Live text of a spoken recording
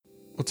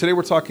Well, today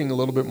we're talking a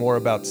little bit more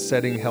about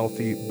setting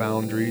healthy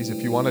boundaries.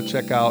 If you want to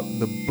check out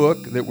the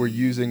book that we're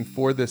using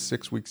for this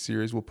 6-week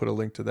series, we'll put a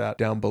link to that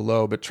down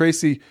below. But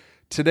Tracy,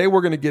 today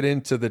we're going to get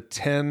into the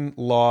 10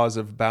 laws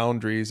of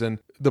boundaries. And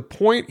the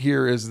point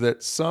here is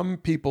that some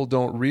people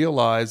don't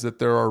realize that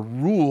there are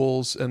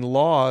rules and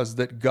laws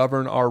that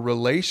govern our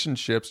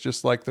relationships,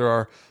 just like there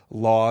are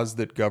laws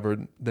that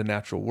govern the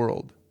natural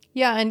world.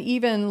 Yeah, and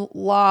even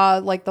law,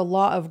 like the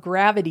law of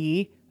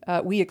gravity,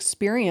 we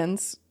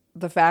experience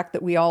the fact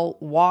that we all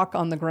walk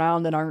on the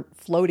ground and aren't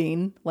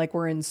floating like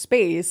we're in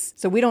space.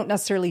 So we don't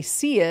necessarily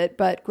see it,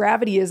 but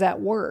gravity is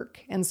at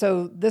work. And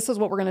so this is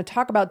what we're going to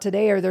talk about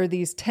today. Are there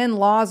these 10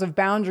 laws of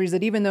boundaries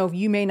that even though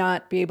you may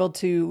not be able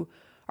to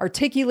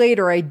articulate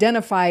or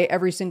identify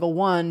every single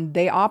one,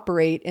 they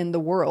operate in the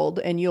world.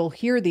 And you'll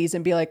hear these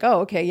and be like, oh,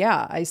 okay,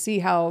 yeah, I see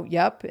how,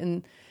 yep.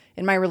 And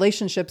in my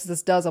relationships,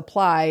 this does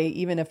apply,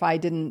 even if I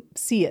didn't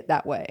see it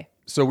that way.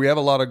 So we have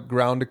a lot of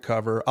ground to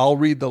cover. I'll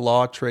read the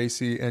law,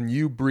 Tracy, and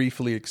you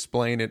briefly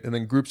explain it, and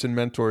then groups and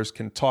mentors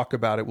can talk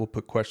about it. We'll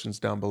put questions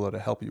down below to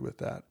help you with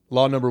that.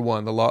 Law number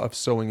 1, the law of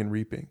sowing and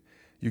reaping.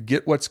 You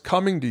get what's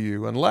coming to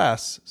you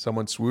unless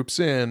someone swoops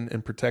in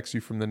and protects you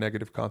from the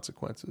negative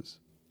consequences.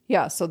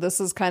 Yeah, so this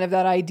is kind of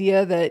that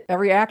idea that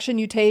every action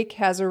you take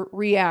has a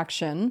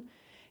reaction.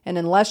 And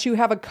unless you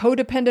have a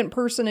codependent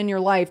person in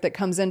your life that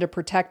comes in to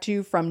protect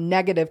you from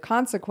negative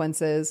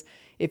consequences,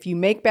 if you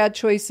make bad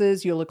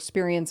choices, you'll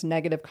experience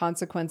negative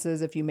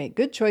consequences. If you make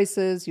good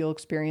choices, you'll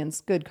experience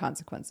good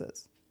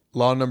consequences.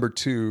 Law number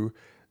 2,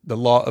 the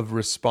law of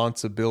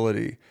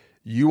responsibility.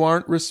 You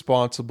aren't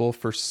responsible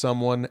for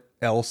someone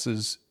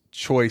else's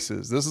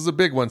choices. This is a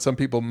big one. Some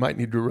people might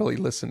need to really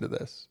listen to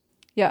this.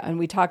 Yeah, and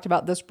we talked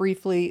about this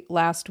briefly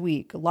last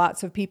week.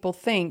 Lots of people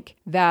think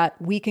that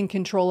we can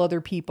control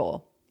other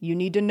people. You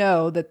need to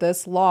know that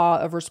this law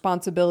of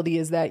responsibility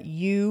is that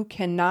you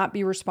cannot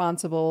be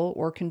responsible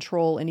or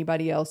control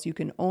anybody else. You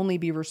can only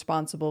be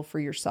responsible for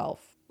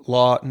yourself.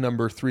 Law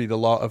number 3, the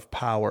law of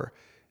power.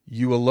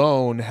 You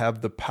alone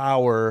have the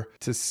power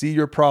to see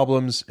your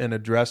problems and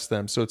address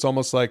them. So it's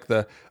almost like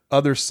the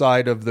other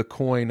side of the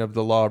coin of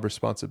the law of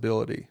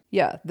responsibility.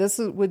 Yeah, this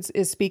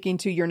is speaking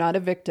to you're not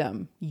a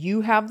victim. You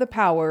have the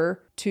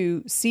power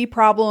to see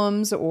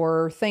problems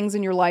or things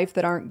in your life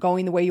that aren't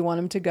going the way you want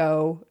them to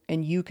go,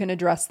 and you can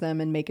address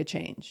them and make a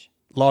change.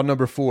 Law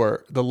number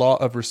 4, the law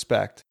of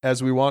respect.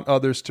 As we want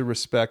others to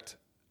respect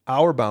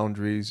our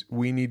boundaries,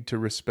 we need to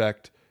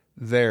respect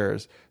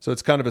theirs. So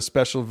it's kind of a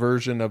special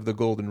version of the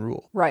golden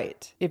rule.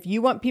 Right. If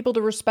you want people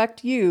to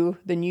respect you,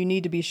 then you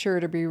need to be sure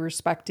to be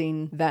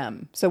respecting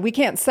them. So we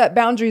can't set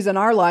boundaries in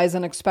our lives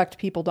and expect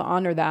people to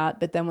honor that.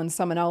 But then when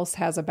someone else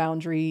has a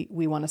boundary,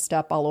 we want to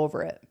step all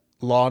over it.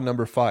 Law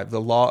number 5,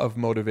 the law of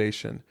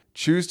motivation.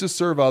 Choose to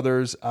serve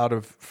others out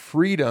of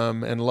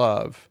freedom and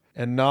love,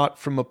 and not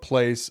from a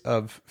place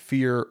of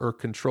fear or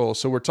control.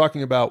 So we're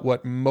talking about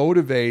what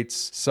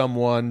motivates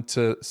someone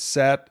to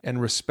set and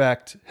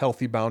respect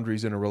healthy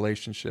boundaries in a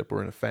relationship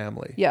or in a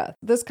family. Yeah,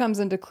 this comes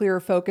into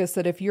clearer focus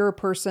that if you're a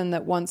person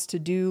that wants to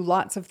do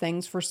lots of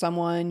things for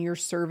someone, you're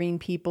serving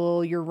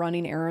people, you're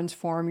running errands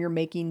for them, you're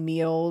making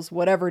meals,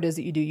 whatever it is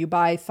that you do, you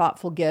buy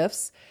thoughtful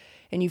gifts,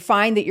 and you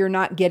find that you're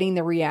not getting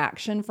the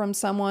reaction from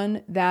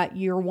someone that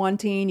you're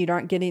wanting, you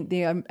aren't getting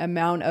the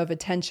amount of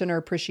attention or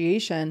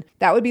appreciation,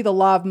 that would be the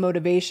law of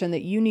motivation,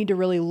 that you need to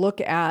really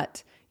look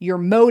at your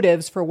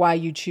motives for why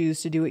you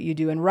choose to do what you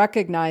do and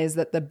recognize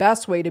that the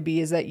best way to be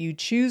is that you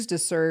choose to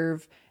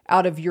serve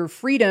out of your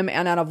freedom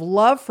and out of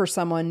love for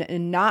someone,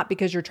 and not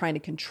because you're trying to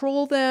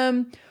control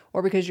them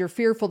or because you're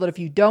fearful that if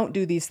you don't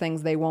do these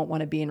things, they won't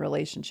want to be in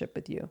relationship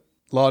with you.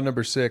 Law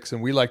number 6,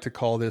 and we like to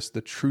call this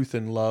the truth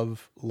and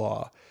love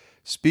law.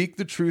 Speak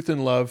the truth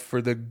in love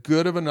for the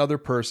good of another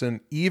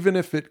person, even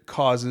if it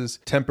causes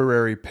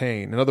temporary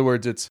pain. In other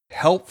words, it's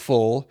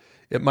helpful.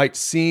 It might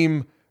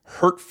seem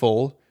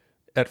hurtful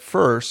at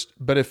first,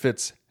 but if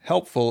it's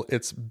helpful,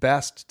 it's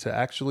best to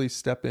actually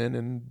step in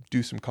and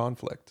do some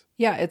conflict.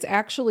 Yeah, it's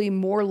actually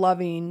more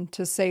loving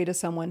to say to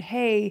someone,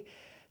 hey,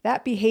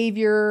 that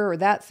behavior or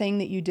that thing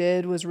that you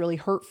did was really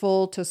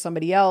hurtful to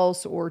somebody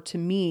else or to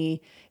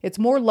me. It's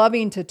more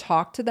loving to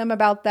talk to them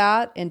about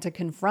that and to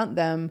confront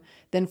them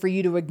than for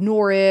you to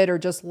ignore it or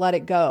just let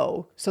it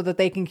go so that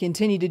they can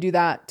continue to do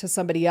that to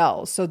somebody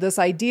else. So this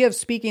idea of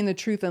speaking the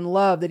truth in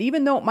love, that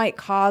even though it might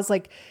cause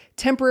like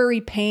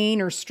temporary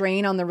pain or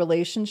strain on the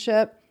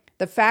relationship,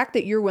 the fact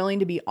that you're willing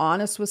to be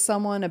honest with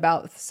someone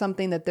about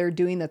something that they're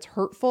doing that's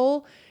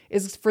hurtful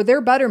is for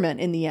their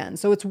betterment in the end.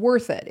 So it's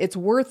worth it. It's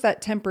worth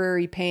that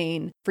temporary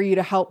pain for you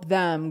to help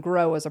them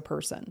grow as a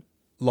person.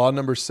 Law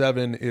number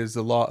 7 is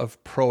the law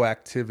of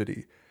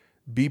proactivity.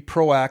 Be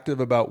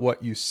proactive about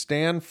what you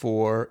stand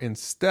for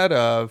instead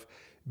of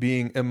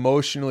being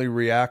emotionally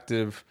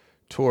reactive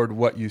toward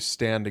what you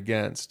stand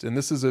against. And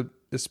this is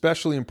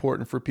especially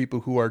important for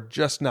people who are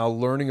just now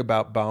learning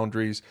about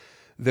boundaries.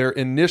 Their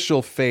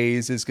initial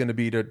phase is going to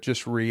be to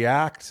just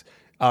react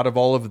out of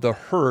all of the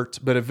hurt,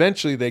 but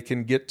eventually they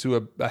can get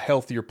to a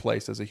healthier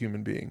place as a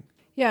human being.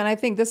 Yeah, and I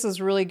think this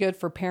is really good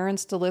for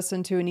parents to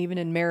listen to, and even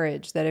in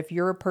marriage, that if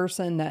you're a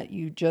person that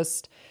you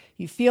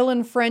feel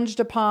infringed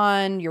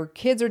upon, your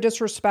kids are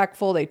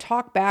disrespectful, they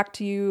talk back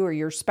to you, or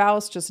your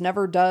spouse just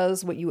never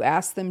does what you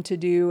ask them to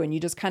do, and you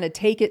just kind of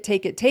take it,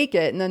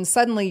 and then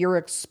suddenly you're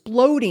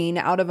exploding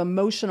out of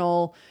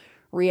emotional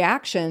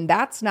reaction,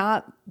 that's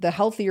not the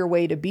healthier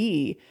way to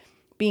be.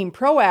 Being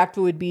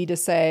proactive would be to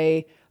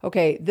say,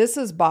 okay, this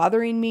is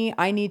bothering me.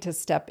 I need to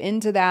step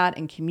into that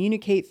and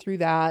communicate through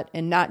that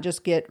and not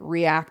just get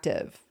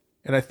reactive.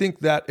 And I think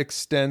that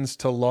extends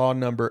to law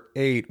number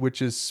 8,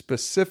 which is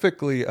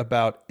specifically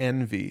about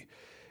envy.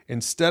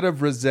 Instead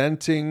of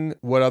resenting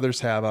what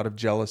others have out of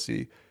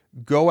jealousy,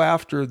 go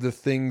after the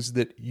things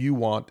that you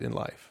want in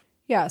life.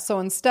 Yeah, so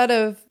instead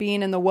of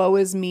being in the woe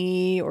is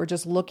me or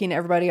just looking at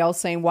everybody else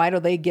saying, why do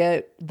they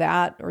get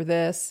that or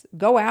this?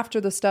 Go after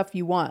the stuff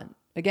you want.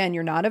 Again,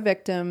 you're not a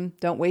victim.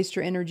 Don't waste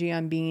your energy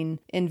on being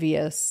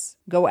envious.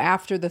 Go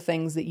after the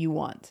things that you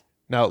want.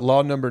 Now,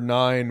 law number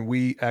 9,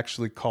 we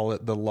actually call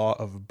it the law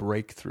of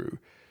breakthrough.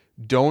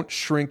 Don't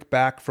shrink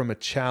back from a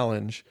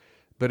challenge,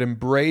 but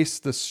embrace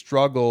the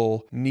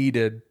struggle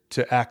needed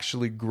to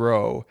actually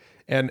grow.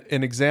 And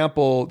an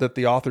example that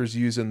the authors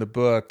use in the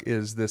book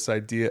is this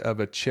idea of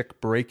a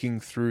chick breaking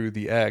through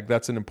the egg.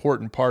 That's an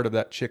important part of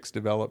that chick's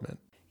development.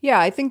 Yeah,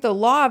 I think the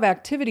law of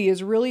activity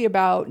is really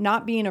about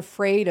not being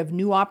afraid of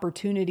new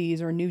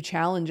opportunities or new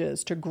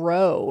challenges to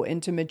grow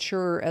and to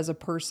mature as a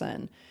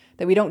person.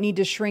 That we don't need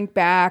to shrink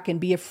back and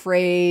be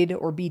afraid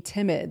or be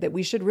timid. That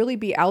we should really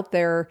be out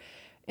there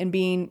and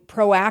being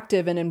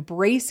proactive and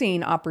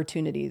embracing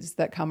opportunities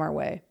that come our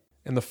way.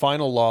 And the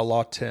final law,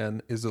 law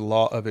 10, is the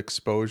law of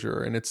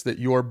exposure. And it's that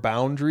your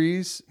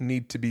boundaries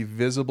need to be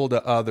visible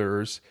to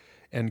others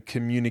and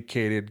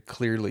communicated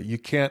clearly. You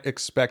can't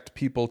expect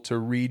people to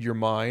read your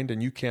mind,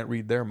 and you can't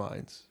read their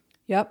minds.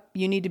 Yep.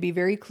 You need to be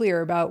very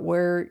clear about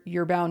where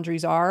your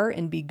boundaries are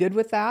and be good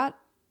with that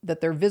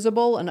they're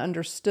visible and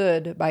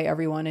understood by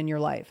everyone in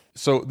your life.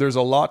 So there's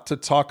a lot to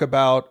talk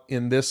about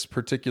in this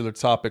particular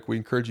topic. We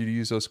encourage you to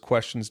use those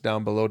questions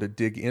down below to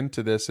dig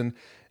into this and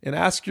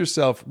ask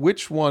yourself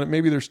which one,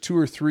 maybe there's 2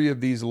 or 3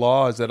 of these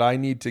laws that I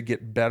need to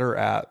get better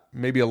at.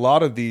 Maybe a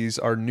lot of these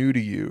are new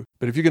to you,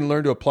 but if you can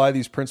learn to apply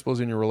these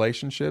principles in your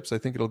relationships, I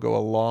think it'll go a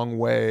long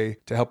way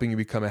to helping you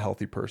become a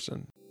healthy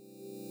person.